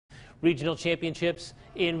Regional championships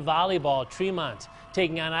in volleyball. Tremont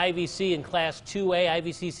taking on IVC in Class 2A.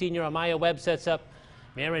 IVC senior Amaya Webb sets up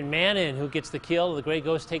Marin Mannon, who gets the kill. The Gray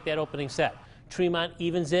Ghosts take that opening set. Tremont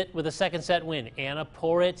evens it with a second set win. Anna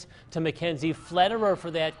Porritt to Mackenzie Flederer for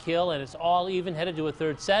that kill, and it's all even, headed to a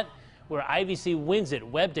third set where IVC wins it.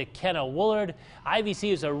 Webb to Kenna Woolard.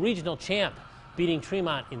 IVC is a regional champ, beating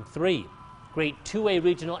Tremont in 3. Great 2A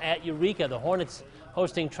regional at Eureka. The Hornets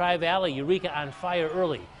hosting Tri-Valley. Eureka on fire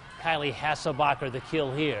early. Kylie Hasselbacher the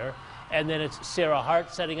kill here. And then it's Sarah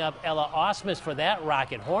Hart setting up Ella Osmus for that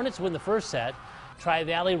rocket. Hornets win the first set.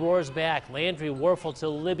 Tri-Valley roars back. Landry Werfel to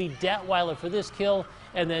Libby Detweiler for this kill.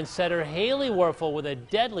 And then setter Haley Werfel with a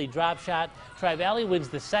deadly drop shot. Tri-Valley wins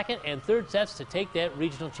the second and third sets to take that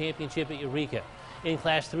regional championship at Eureka. In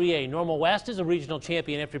Class 3A, Normal West is a regional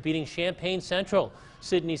champion after beating Champaign Central.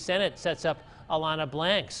 Sydney Sennett sets up Alana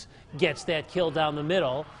Blanks, gets that kill down the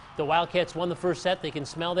middle. The Wildcats won the first set. They can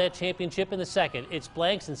smell that championship in the second. It's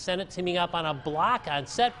Blanks and Sennett teaming up on a block on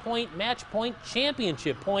set point, match point,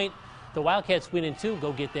 championship point. The Wildcats win in 2,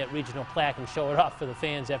 go get that regional plaque and show it off for the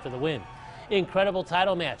fans after the win. Incredible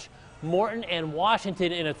title match. Morton and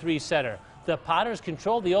Washington in a 3-setter. The Potters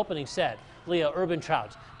control the opening set. Leah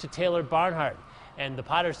Urbantrout to Taylor Barnhart, and the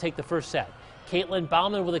Potters take the first set. Caitlin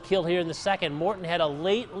Bauman with a kill here in the second. Morton had a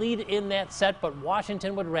late lead in that set, but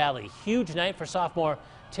Washington would rally. Huge night for sophomore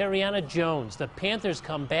Terriana Jones. The Panthers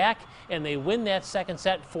come back and they win that second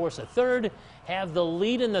set, force a third, have the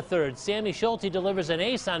lead in the third. Sammy Schulte delivers an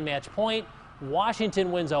ace on match point.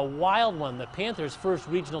 Washington wins a wild one, the Panthers' first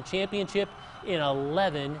regional championship in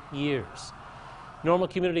 11 years. Normal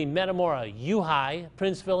Community, Metamora, U-High,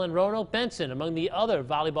 Princeville, and Roanoke Benson among the other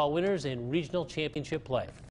volleyball winners in regional championship play.